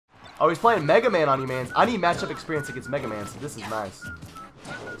Oh, he's playing Megaman on you, man. I need matchup experience against Megaman, so this is nice.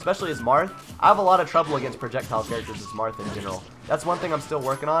 Especially as Marth. I have a lot of trouble against projectile characters as Marth in general. That's one thing I'm still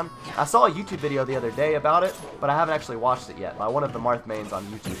working on. I saw a YouTube video the other day about it, but I haven't actually watched it yet. By one of the Marth mains on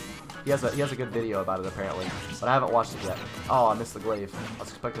YouTube. He has a good video about it apparently, but I haven't watched it yet. Oh, I missed the glaive. I was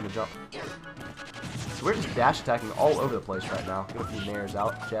expecting to jump. So we're just dash attacking all over the place right now. Get a few nairs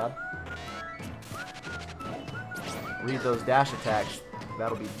out, Chad. Read those dash attacks.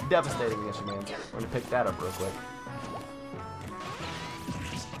 That'll be devastating against you, man. We're gonna pick that up real quick.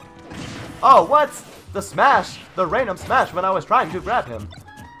 Oh, what? The smash! The random smash when I was trying to grab him.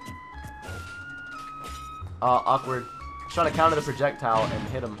 Awkward. Trying to counter the projectile and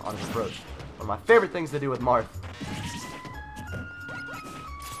hit him on his approach. One of my favorite things to do with Marth.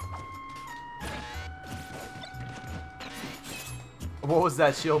 What was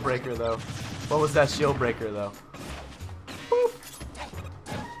that shield breaker though? What was that shield breaker though?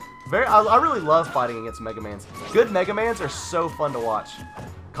 I really love fighting against Megamans. Good Megamans are so fun to watch.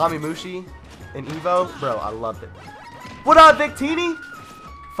 Kamimushi and Evo, bro, I loved it. What up, Victini?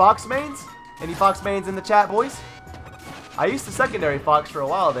 Fox mains? Any Fox mains in the chat, boys? I used to secondary Fox for a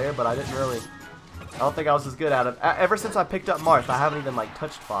while there, but I don't think I was as good at it. Ever since I picked up Marth, I haven't even like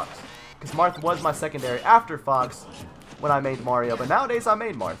touched Fox. Because Marth was my secondary after Fox when I made Mario, but nowadays I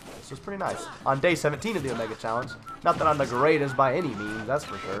made Marth, so it's pretty nice. On day 17 of the Omega Challenge. Not that I'm the greatest by any means, that's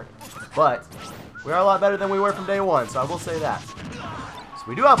for sure. But we are a lot better than we were from day one, so I will say that. So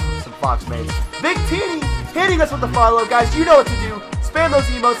we do have some Fox mains. Victini hitting us with the follow, guys. You know what to do. Spam those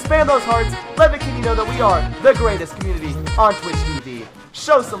emotes, spam those hearts. Let Victini know that we are the greatest community on Twitch TV.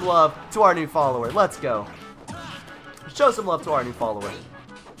 Show some love to our new follower. Let's go. Show some love to our new follower.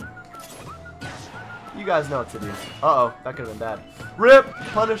 You guys know what to do. Uh-oh, that could have been bad. Rip,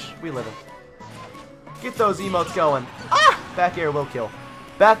 punish, we living. Get those emotes going. Ah! Back air will kill.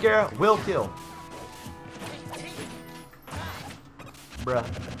 Back air will kill. Bruh.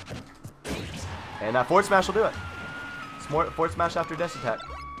 And that forward smash will do it. Forward smash after dash attack.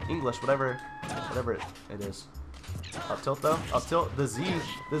 English, whatever it is. Up tilt though. Up tilt. The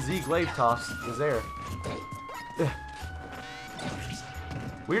Z glaive toss is there.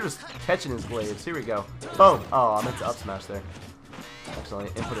 We're just catching his glaives. Here we go. Boom. Oh, I meant to up smash there. Actually, I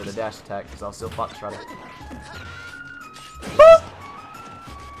inputted a dash attack because I'll still Fox try to.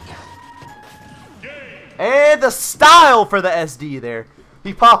 And the style for the SD there.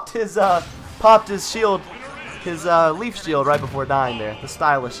 He popped his shield, his leaf shield right before dying there. The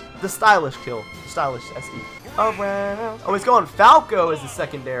stylish kill, stylish SD. Oh, he's going Falco as the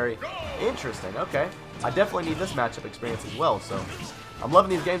secondary. Interesting. Okay, I definitely need this matchup experience as well. So I'm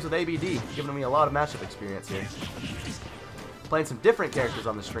loving these games with ABD, giving me a lot of matchup experience here. Playing some different characters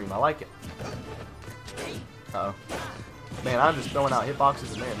on the stream. I like it. Uh-oh. Man, I'm just throwing out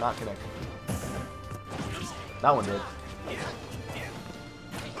hitboxes and they are not connecting. That one did.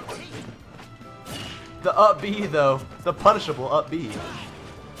 The up B, though. The punishable up B.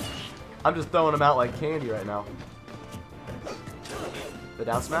 I'm just throwing them out like candy right now. The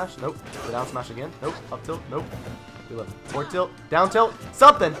down smash? Nope. The down smash again? Nope. Up tilt? Nope. Forward tilt? Down tilt?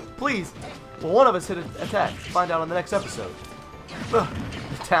 Something! Please! Well, one of us hit an attack. Find out on the next episode. Ugh.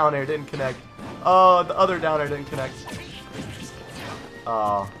 The down air didn't connect. Oh, the other down air didn't connect.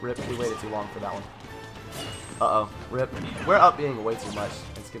 Oh, rip. We waited too long for that one. Uh-oh. Rip. We're up being way too much.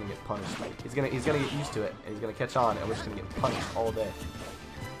 It's gonna get punished. He's gonna get used to it. And he's gonna catch on, and we're just gonna get punished all day.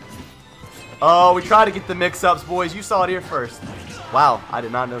 Oh, we tried to get the mix-ups, boys. You saw it here first. Wow, I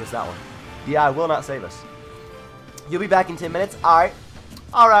did not notice that one. DI will not save us. You'll be back in 10 minutes. Alright.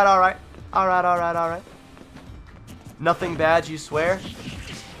 Alright. Nothing bad, you swear?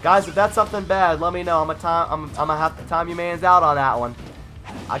 Guys, if that's something bad, let me know. I'm gonna have to time you mans out on that one.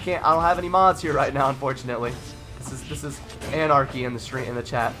 I don't have any mods here right now, unfortunately. This is anarchy in the stream, in the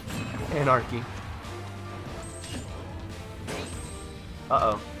chat. Anarchy.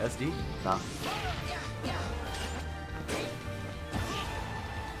 Uh-oh. SD? Nah.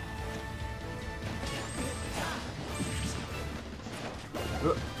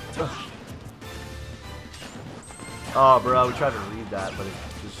 Oh, bro, we tried to read that, but it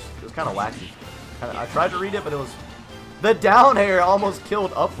was kind of wacky. I tried to read it, but it was... The down air almost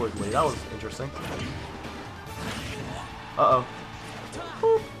killed upwardly. That was interesting. Uh-oh.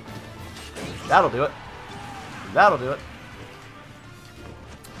 Boop. That'll do it. That'll do it.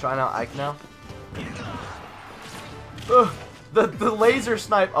 Trying out Ike now. Ugh, the laser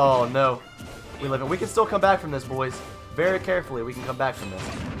snipe. Oh, no. We live it. We can still come back from this, boys. Very carefully, we can come back from this.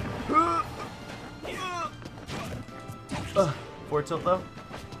 Forward tilt, though.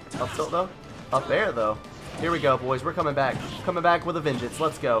 Up tilt, though. Up air, though. Here we go, boys. We're coming back. Coming back with a vengeance.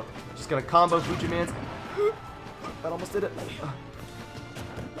 Let's go. Just gonna combo Fuji Man's. That almost did it.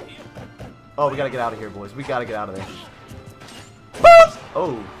 Oh, we gotta get out of here, boys. We gotta get out of there.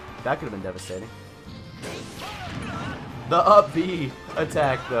 Oh, that could have been devastating. The up B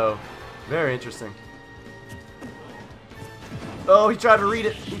attack, though. Very interesting. Oh, he tried to read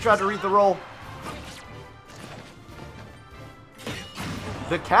it. He tried to read the roll.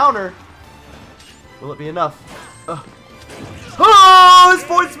 The counter. Will it be enough? Oh, his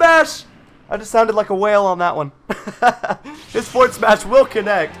forward smash! I just sounded like a whale on that one. His forward smash will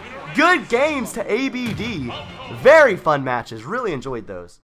connect. Good games to ABD. Very fun matches. Really enjoyed those.